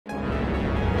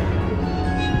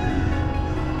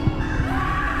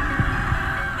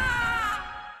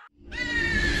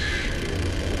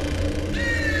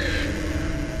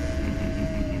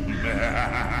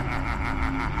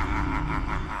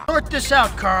this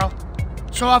out, Carl,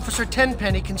 so Officer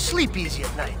Tenpenny can sleep easy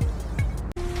at night.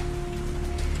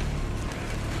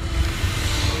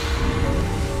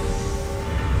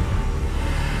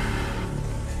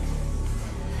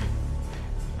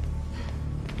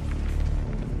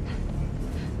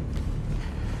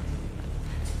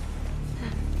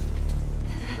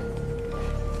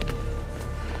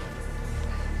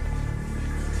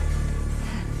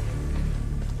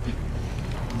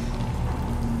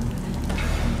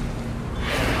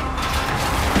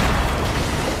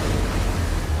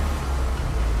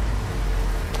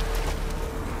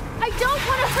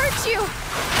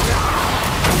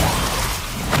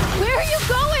 Where are you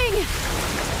going?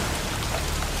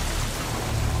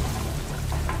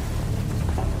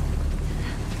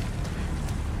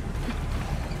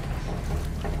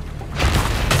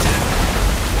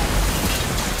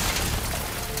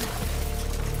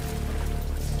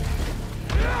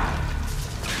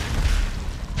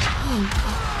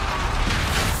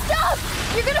 Stop!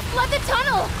 You're gonna flood the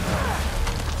tunnel!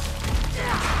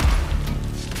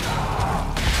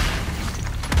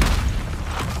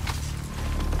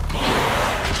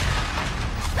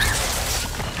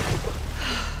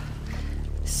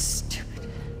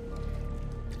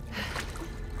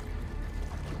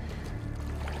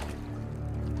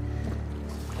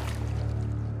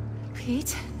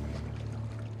 Pete?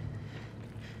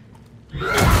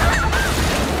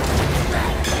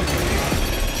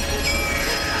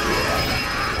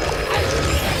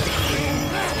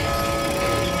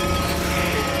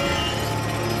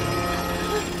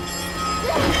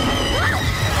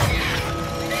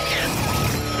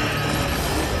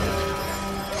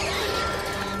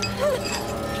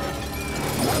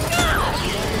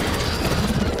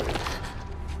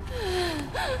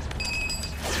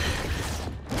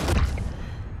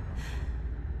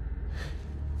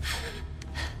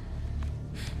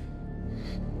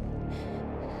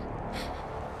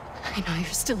 I know you're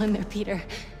still in there, Peter.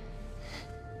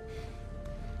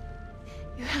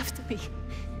 You have to be.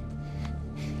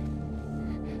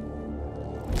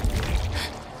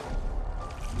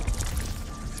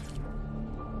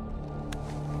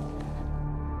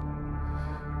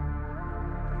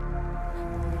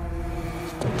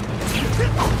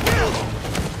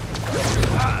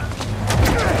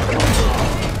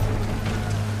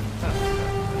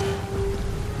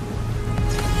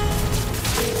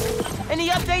 Any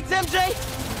updates, MJ?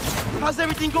 How's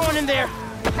everything going in there?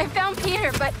 I found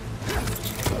Peter, but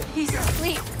he's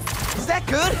asleep. Is that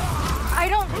good?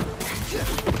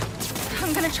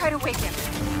 I'm gonna try to wake him.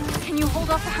 Can you hold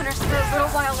off the hunters for a little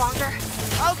while longer?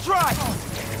 I'll try.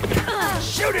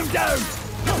 Shoot him down!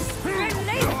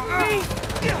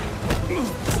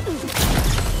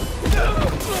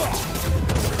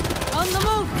 On the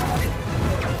move!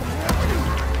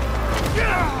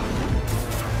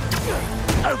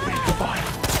 Open fire!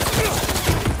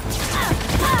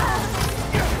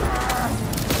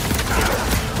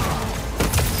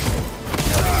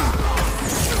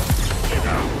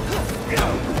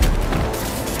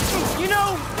 You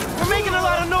know, we're making a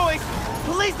lot of noise.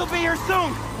 Police will be here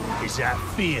soon. Is that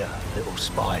fear, little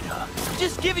spider?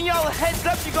 Just giving y'all a heads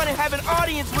up, you're gonna have an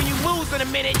audience when you lose in a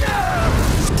minute.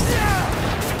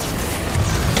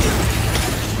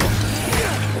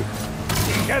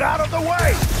 Get out of the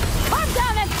way! Come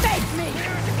down and face me!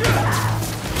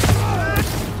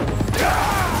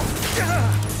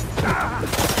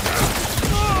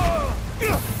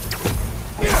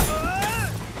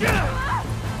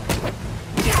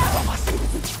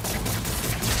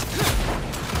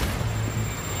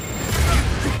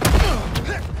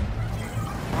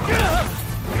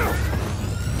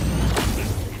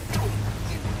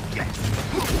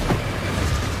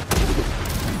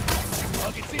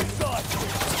 I can see inside.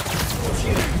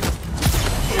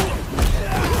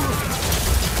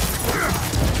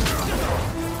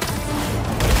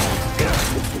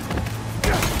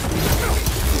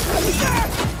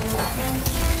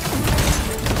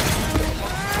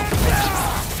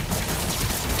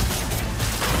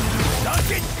 Don't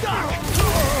get stuck!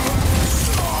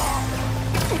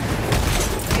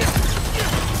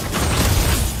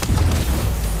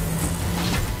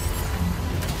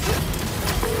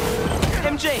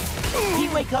 MJ, he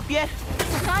wake up yet?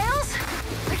 Niles?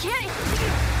 I can't...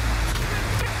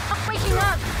 I'm waking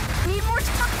up. Need more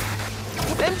time.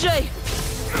 MJ!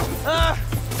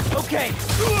 Okay.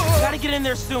 Gotta get in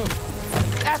there soon.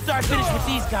 After I finish with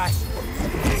these guys.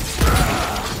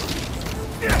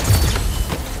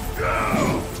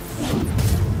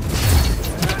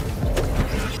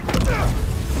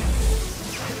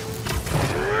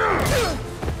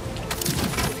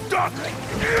 Duck!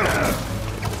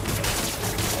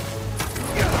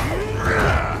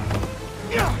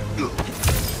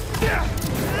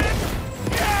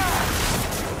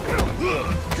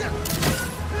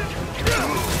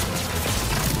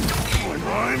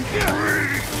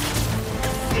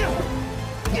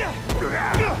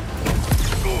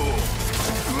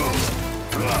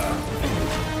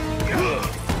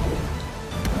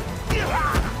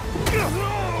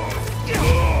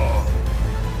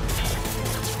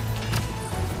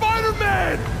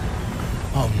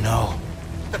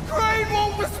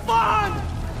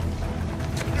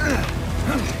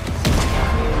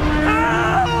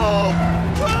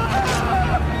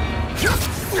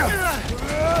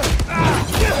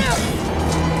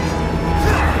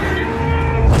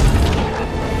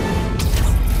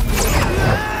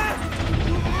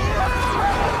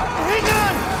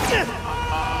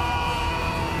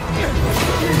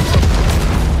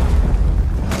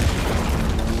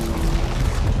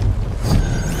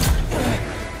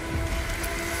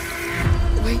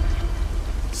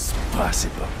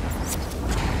 possible.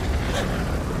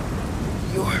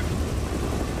 You're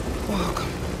welcome.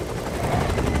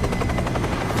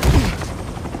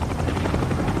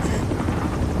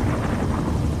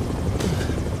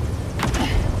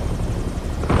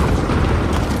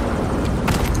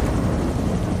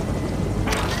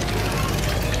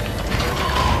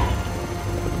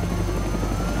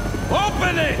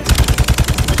 Open it!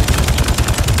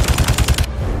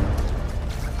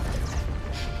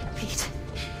 Pete,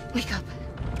 wake up.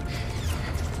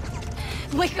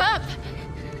 Wake up!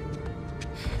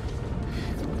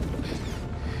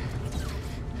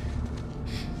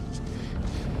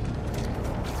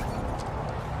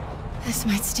 This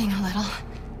might sting a little.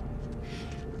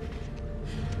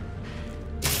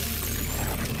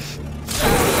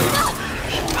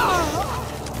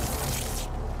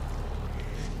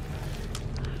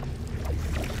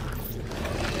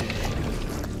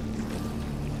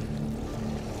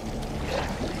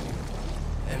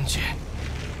 MJ.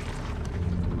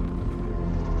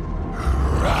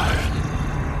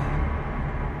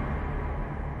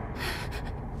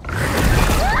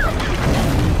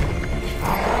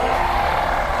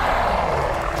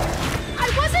 I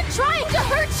wasn't trying to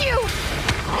hurt you!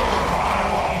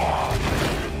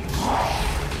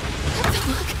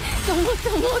 Don't look,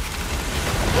 don't look!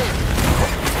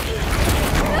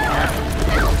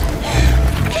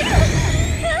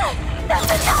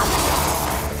 That's enough!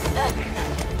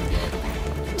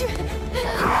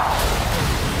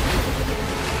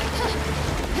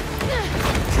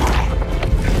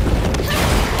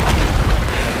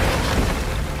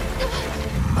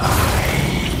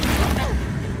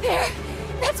 There!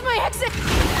 That's my exit!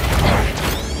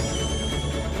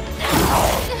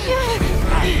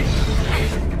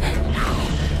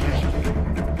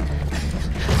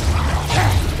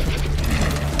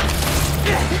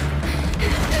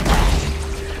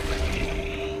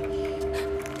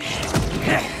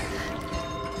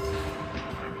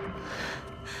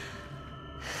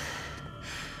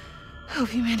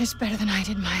 Hope you managed better than I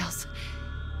did, Miles.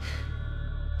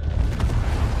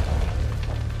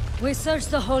 We searched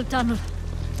the whole tunnel.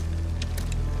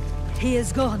 He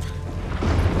is gone.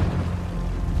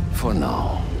 For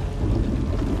now.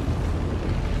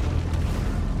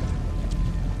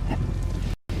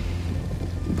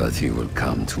 But he will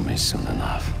come to me soon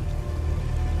enough.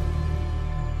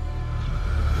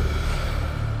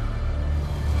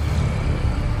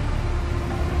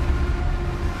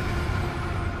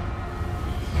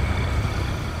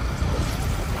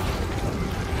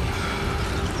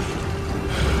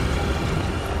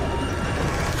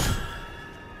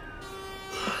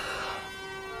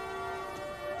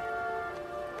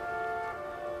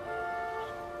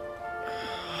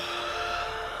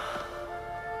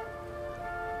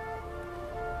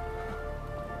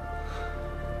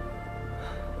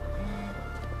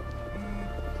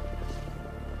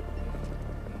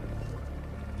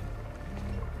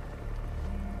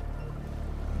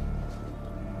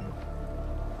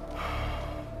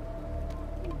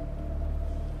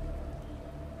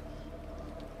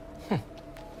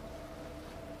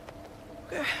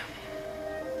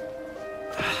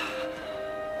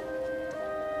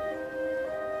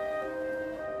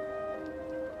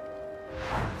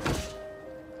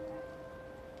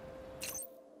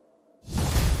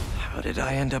 How did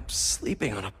I end up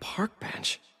sleeping on a park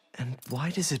bench? And why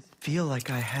does it feel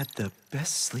like I had the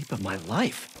best sleep of my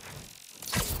life?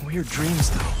 Weird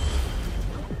dreams, though.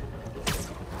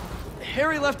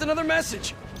 Harry left another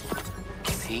message!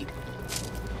 Pete,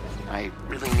 I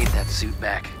really need that suit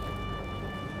back.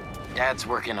 Dad's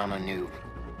working on a new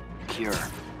cure,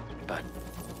 but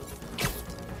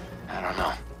I don't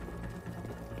know.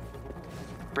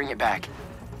 Bring it back,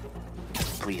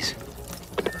 please.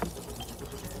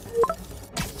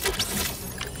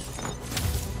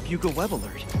 Bugle Web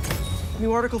Alert.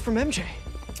 New article from MJ.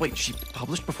 Wait, she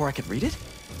published before I could read it?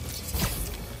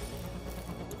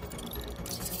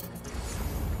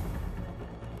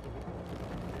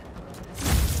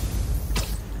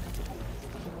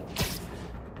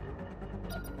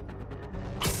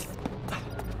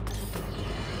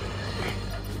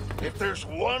 If there's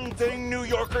one thing New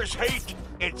Yorkers hate,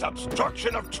 it's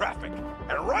obstruction of traffic.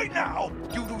 And right now,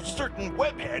 due to certain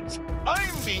webheads,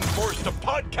 I'm being forced to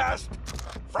podcast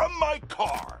from my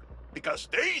car because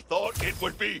they thought it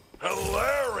would be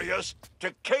hilarious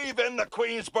to cave in the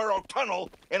Queensboro Tunnel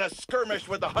in a skirmish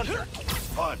with the Hunter.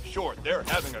 I'm sure they're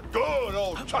having a good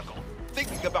old chuckle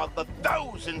thinking about the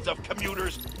thousands of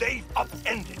commuters they've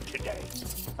upended today.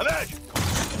 Imagine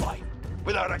life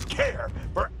without a care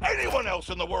for anyone else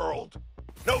in the world.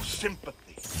 No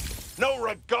sympathy, no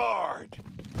regard.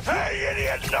 Hey,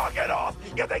 idiot, knock it off!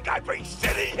 You think I'd be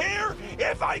sitting here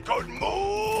if I could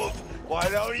move? Why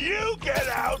don't you get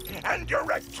out and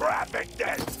direct traffic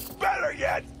then? Better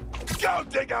yet, go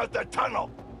dig out the tunnel!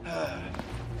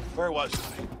 Where was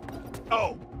I?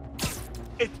 Oh,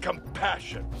 it's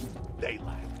compassion they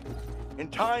lack. In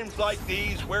times like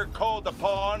these, we're called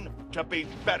upon to be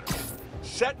better,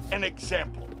 set an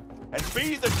example, and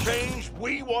be the change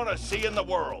we want to see in the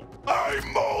world. I'm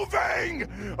moving!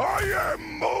 I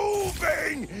am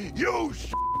moving! You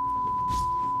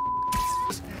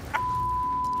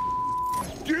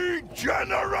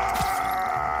degenerate!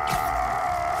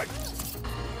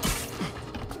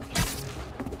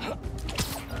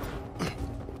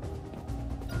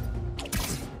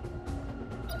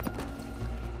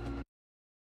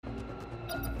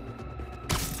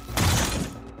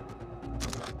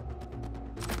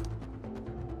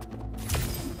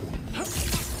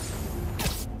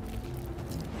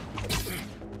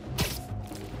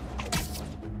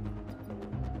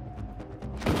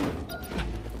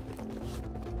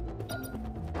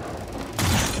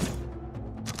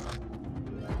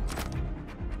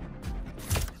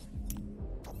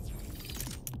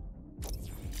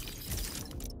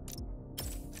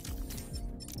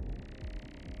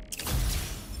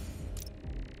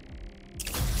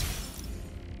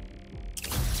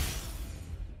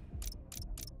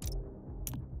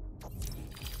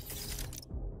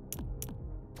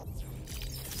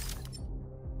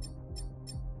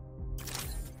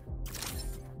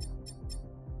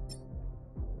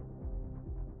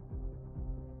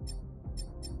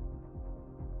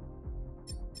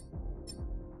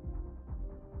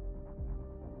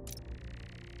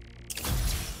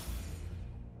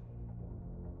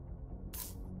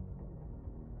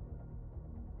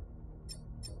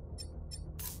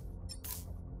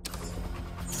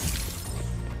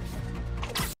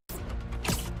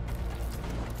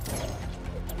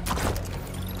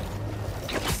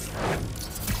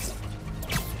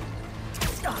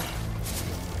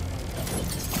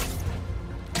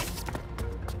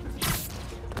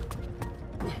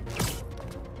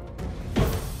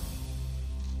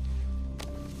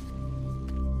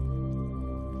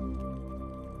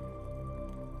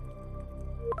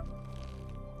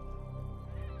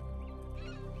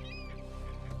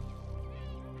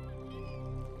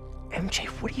 MJ,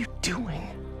 what are you doing?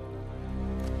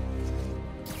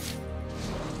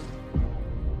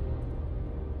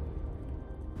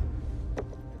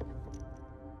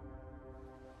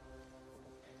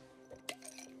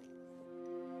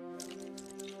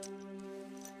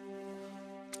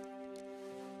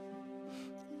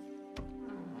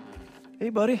 Hey,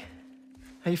 buddy.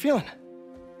 How you feeling?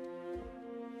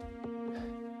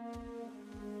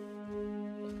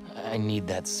 I need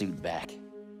that suit back.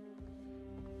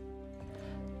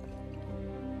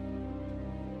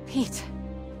 Pete.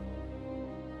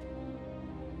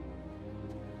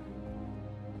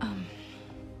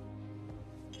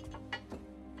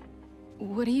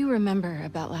 What do you remember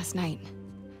about last night?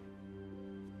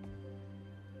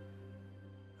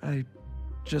 I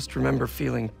just remember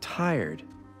feeling tired.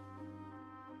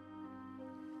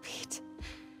 Pete.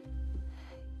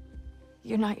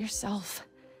 You're not yourself.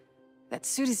 That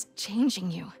suit is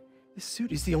changing you. This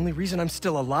suit is the only reason I'm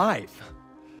still alive.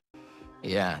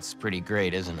 Yeah, it's pretty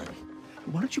great, isn't it?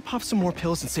 Why don't you pop some more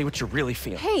pills and say what you're really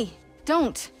feeling? Hey,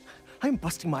 don't. I'm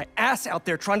busting my ass out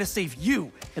there trying to save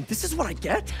you, and this is what I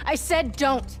get? I said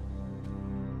don't.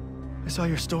 I saw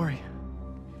your story.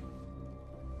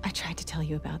 I tried to tell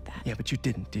you about that. Yeah, but you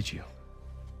didn't, did you?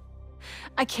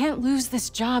 I can't lose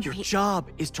this job, Your Pete. job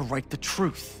is to write the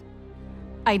truth.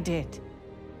 I did.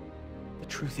 The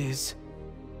truth is,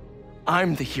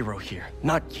 I'm the hero here,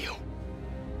 not you.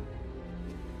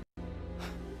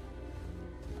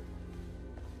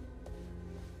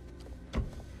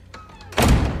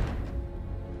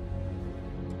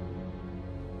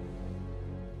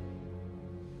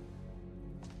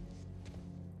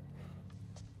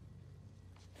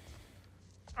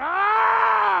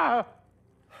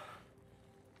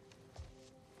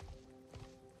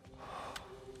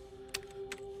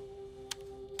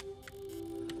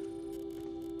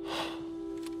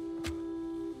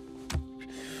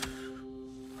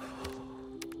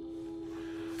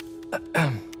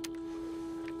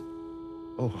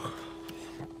 Oh.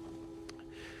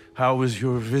 How was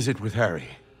your visit with Harry?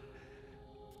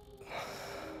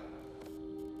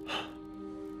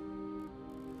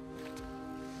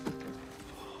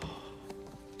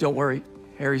 Don't worry,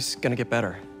 Harry's gonna get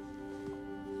better.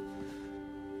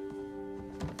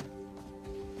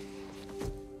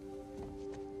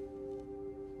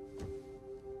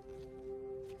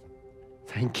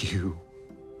 Thank you.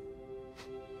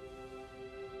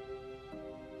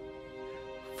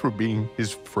 for being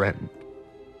his friend.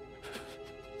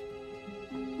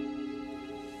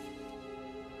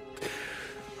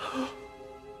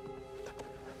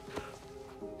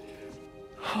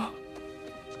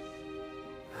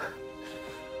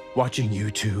 Watching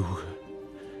you two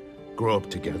grow up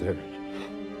together.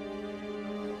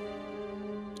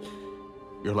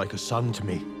 You're like a son to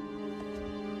me.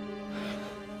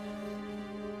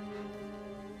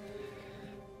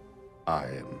 I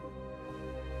am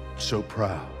so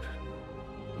proud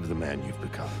of the man you've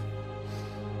become.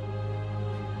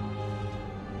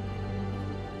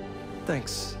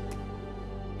 Thanks,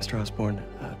 Mr. Osborn.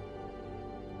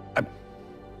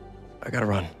 I gotta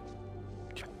run.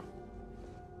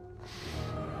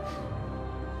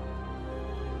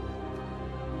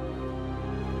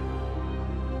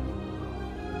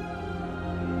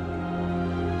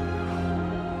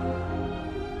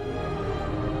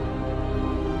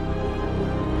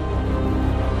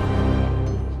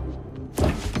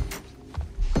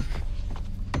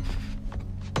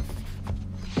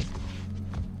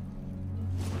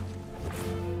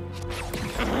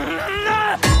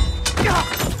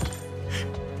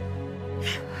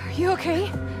 Are you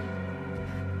okay?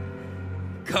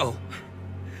 Go.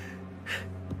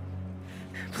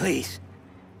 Please.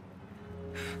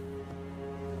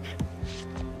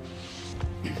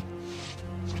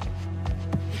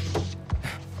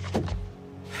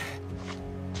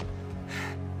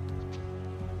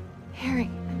 Harry.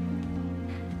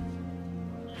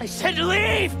 I said to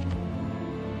leave!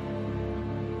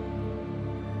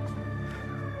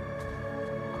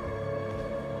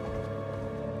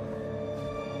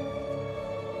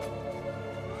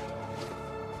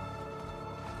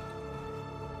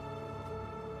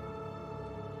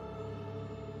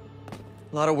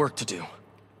 A lot of work to do.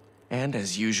 And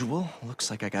as usual, looks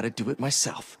like I gotta do it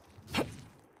myself.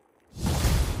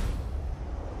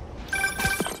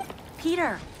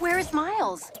 Peter, where is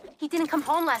Miles? He didn't come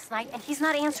home last night, and he's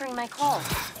not answering my calls.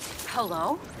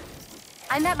 Hello?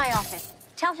 I'm at my office.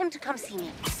 Tell him to come see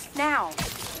me. Now.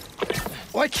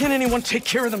 Why can't anyone take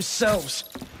care of themselves?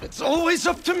 It's always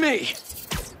up to me!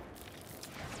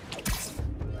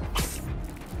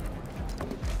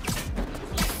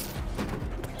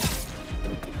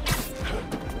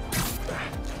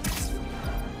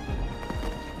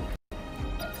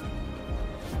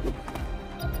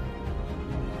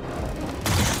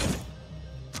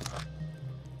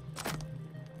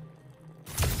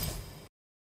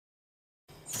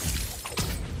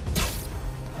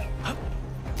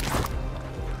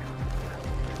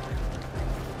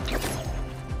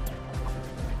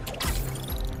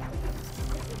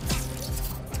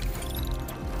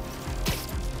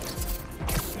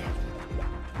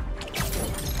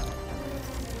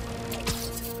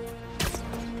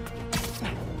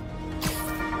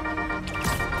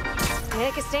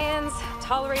 Panikistans,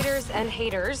 tolerators, and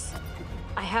haters,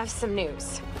 I have some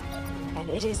news. And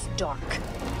it is dark.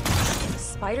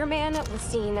 Spider-Man was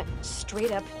seen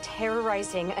straight up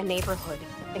terrorizing a neighborhood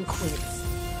in Queens.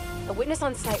 A witness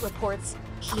on site reports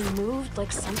he moved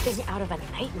like something out of a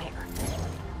nightmare.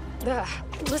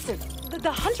 Listen,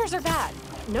 the hunters are bad,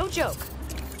 no joke.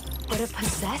 But a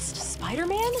possessed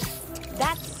Spider-Man?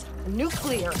 That's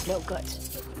nuclear no good.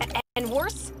 And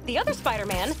worse, the other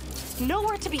Spider-Man,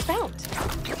 nowhere to be found.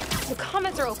 The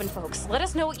comments are open, folks. Let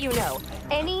us know what you know.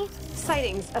 Any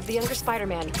sightings of the younger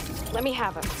Spider-Man, let me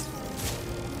have him.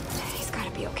 He's gotta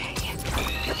be okay.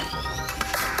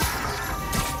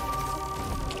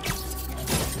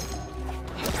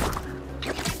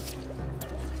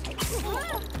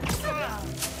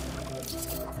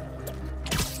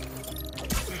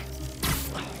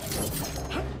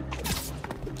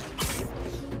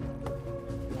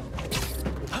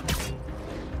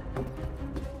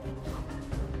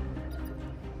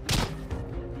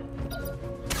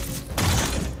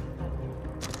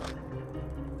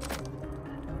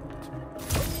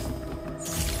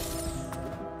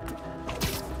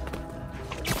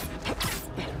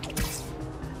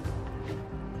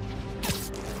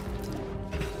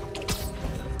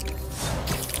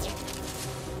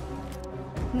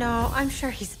 No, I'm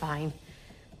sure he's fine.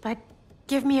 But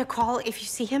give me a call if you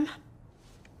see him.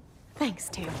 Thanks,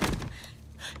 Tim.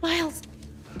 Miles!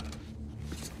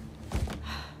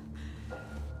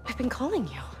 I've been calling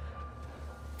you.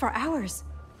 For hours.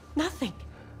 Nothing.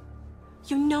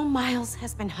 You know Miles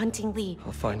has been hunting Lee.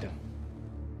 I'll find him.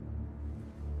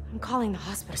 I'm calling the I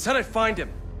hospital. said I'd find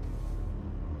him!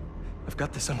 I've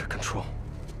got this under control.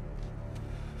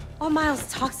 All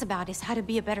Miles talks about is how to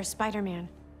be a better Spider-Man.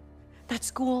 Not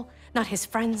school, not his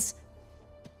friends.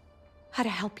 How to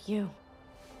help you.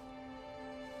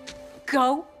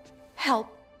 Go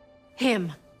help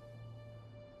him.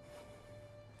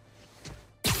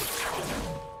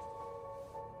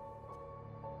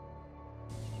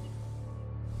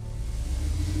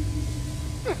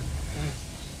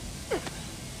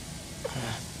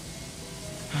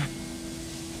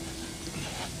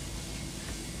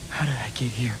 How did I get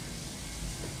here?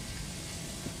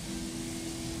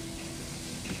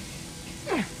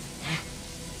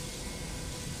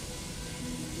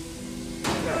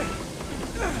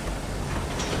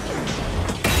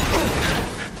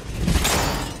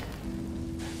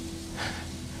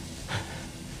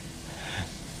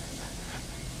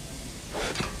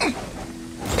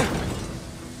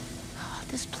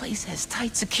 This place has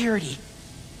tight security.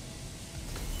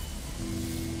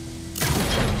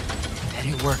 That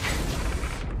didn't work.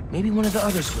 Maybe one of the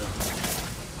others will.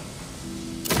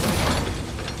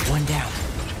 One down.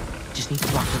 Just need to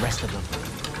block the rest of them.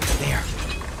 There.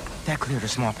 That cleared a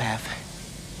small path.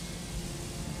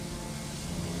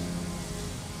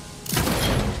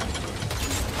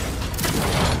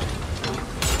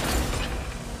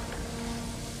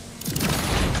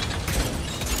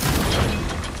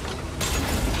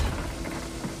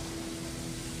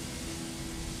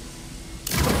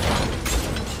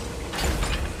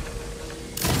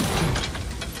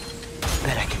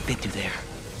 Bet I can fit through there.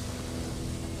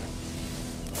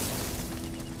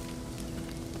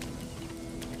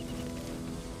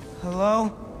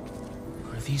 Hello?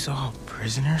 Are these all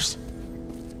prisoners?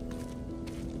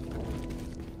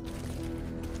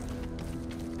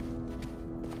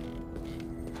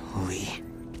 Lee.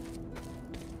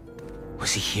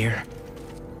 Was he here?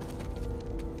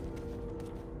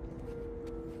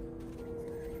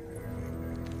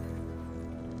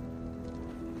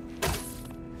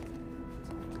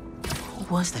 Who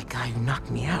was that guy who knocked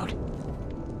me out?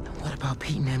 And what about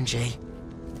Pete and MJ?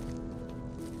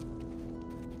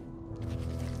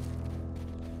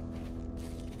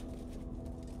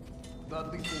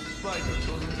 That little spider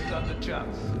doesn't stand a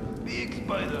chance. Big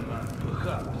Spider-Man,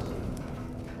 perhaps.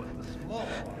 But the small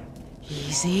one...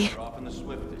 Easy. Drop in the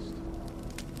swiftest.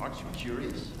 Aren't you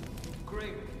curious?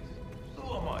 Great. So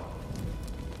am I.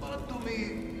 But to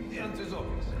me, the answer's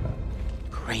obvious.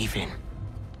 Kraven.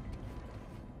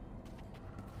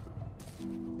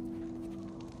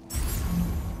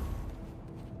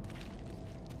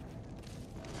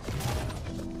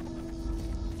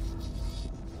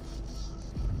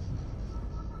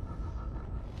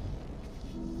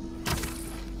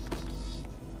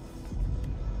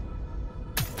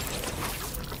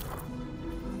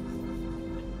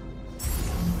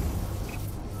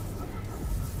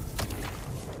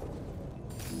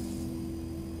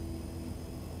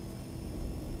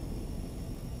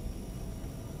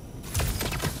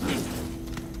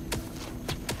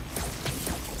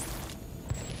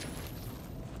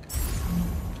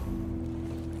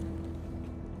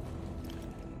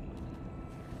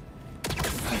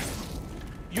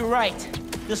 You're right.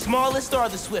 The smallest are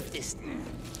the swiftest.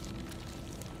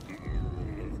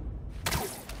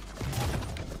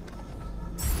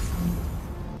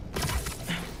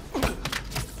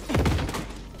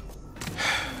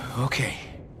 Okay.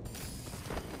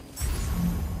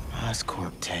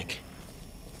 Oscorp tech.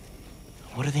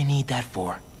 What do they need that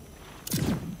for?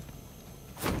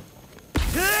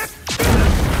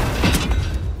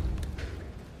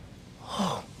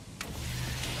 Oh.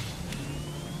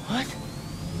 What?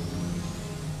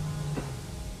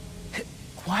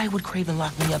 Why would Kraven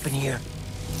lock me up in here?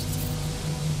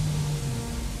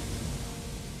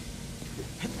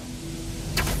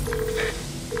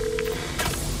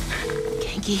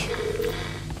 Ganke,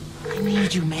 I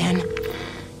need you, man.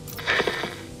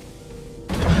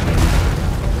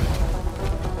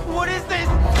 What is this?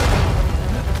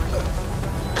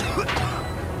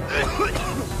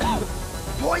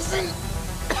 Poison?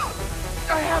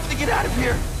 I have to get out of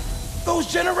here. Those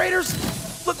generators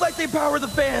look like they power the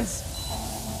fans.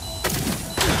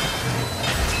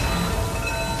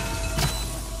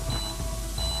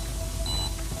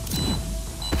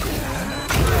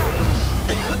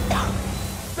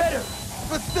 Better,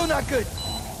 but still not good.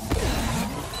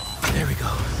 There we go.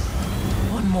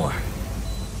 One more.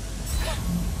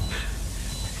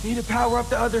 Need to power up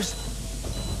the others.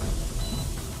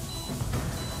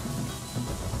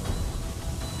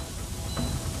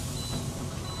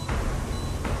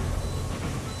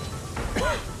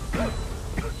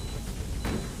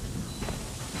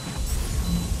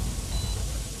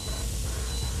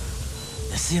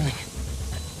 The ceiling.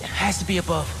 It has to be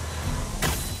above.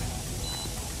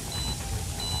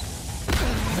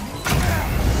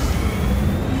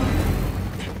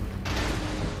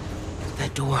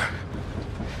 That door.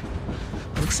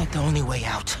 Looks like the only way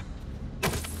out.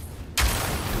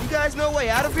 You guys know a way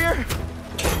out of here?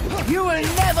 You will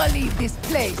never leave this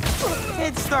place!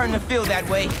 It's starting to feel that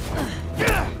way.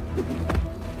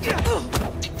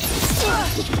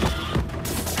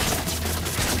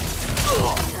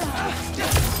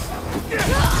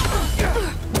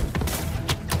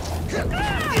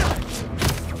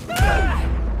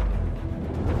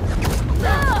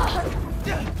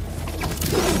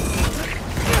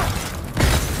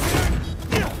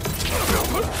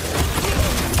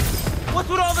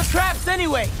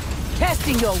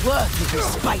 your worth, little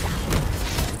spider.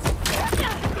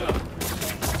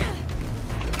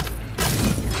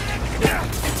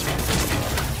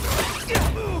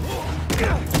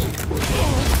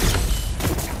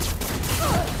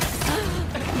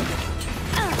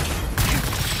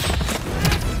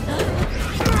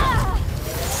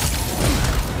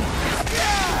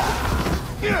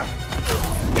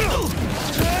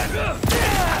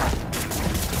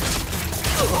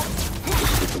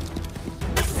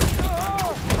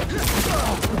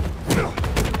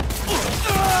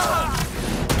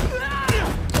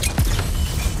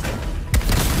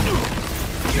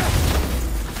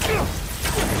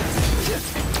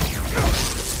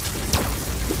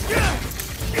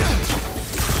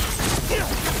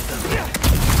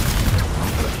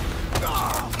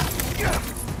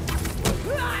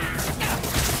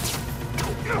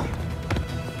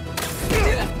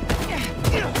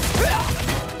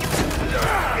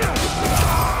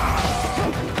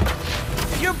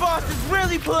 Your boss is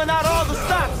really pulling out all the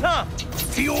stops, huh?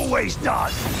 He always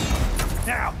does.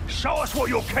 Now, show us what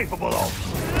you're capable of.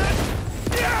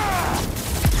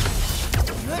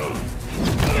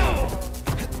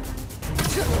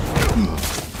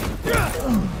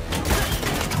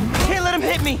 Can't let him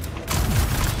hit me.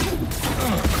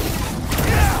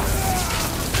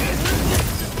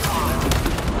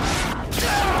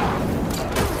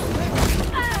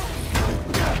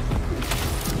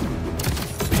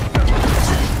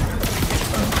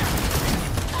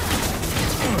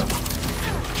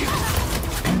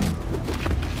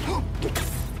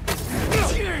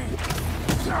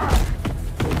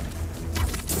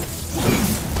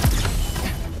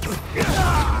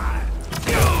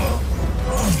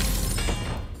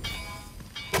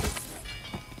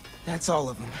 That's all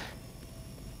of them.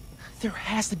 There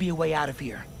has to be a way out of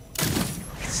here.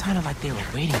 It sounded like they were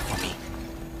waiting for me.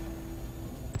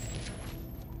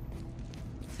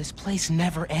 This place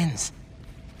never ends.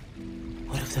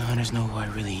 What if the hunters know who I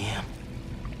really am?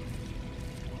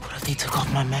 What if they took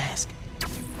off my mask?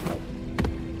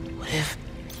 What if...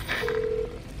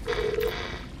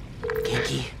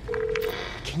 Ganke,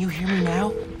 can you hear me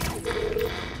now?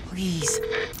 Please.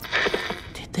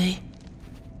 Did they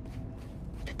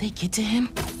get to him?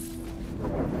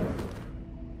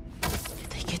 Did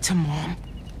they get to Mom?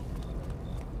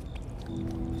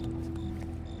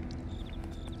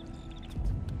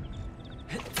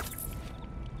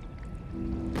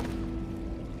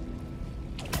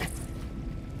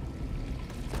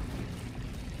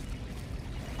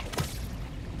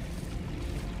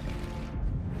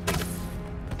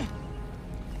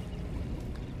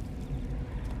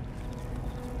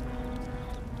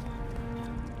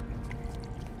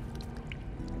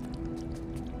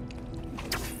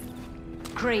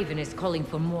 Craven is calling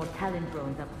for more talent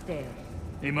drones upstairs.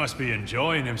 He must be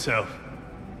enjoying himself.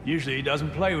 Usually he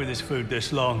doesn't play with his food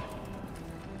this long.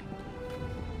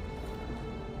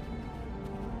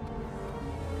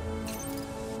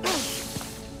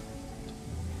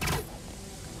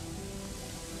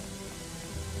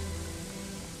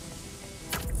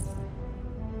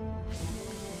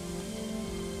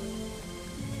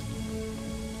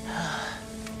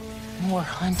 More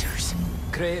hunters.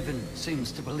 Craven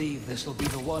seems to believe this will be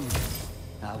the one.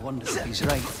 I wonder if he's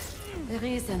right. There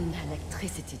is an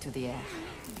electricity to the air,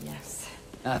 yes.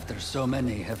 After so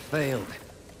many have failed,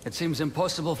 it seems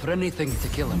impossible for anything to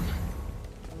kill him.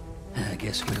 I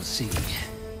guess we'll see.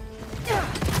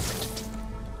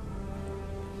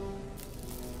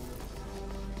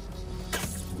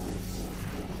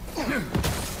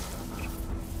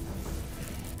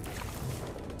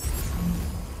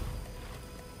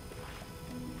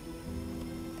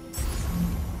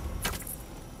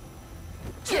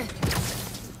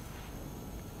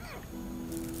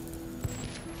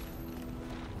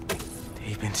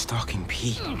 They've been stalking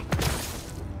Pete.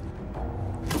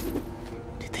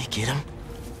 Did they get him?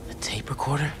 The tape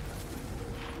recorder?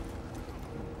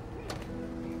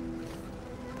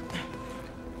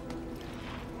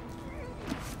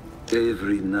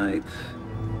 Every night,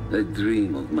 I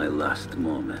dream of my last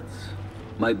moments.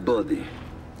 My body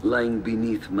lying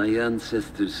beneath my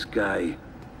ancestors' sky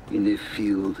in a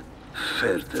field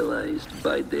fertilized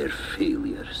by their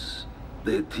failures.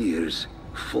 Their tears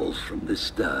fall from the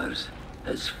stars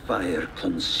as fire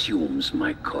consumes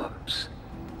my corpse.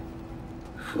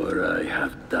 For I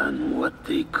have done what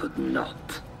they could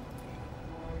not.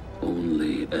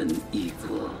 Only an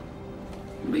equal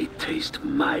may taste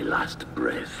my last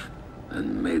breath,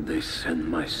 and may they send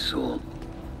my soul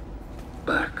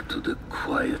back to the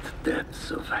quiet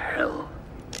depths of hell.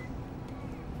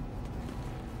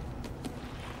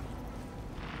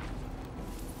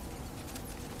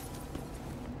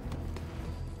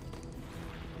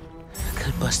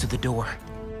 bust through the door.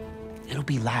 It'll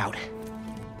be loud.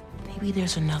 Maybe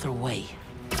there's another way.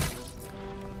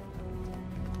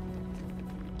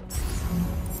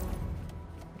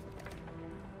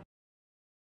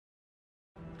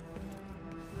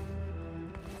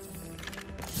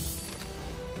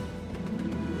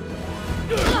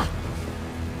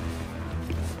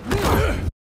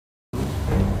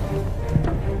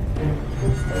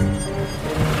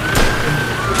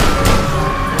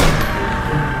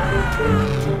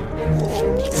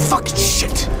 Fucking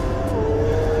shit!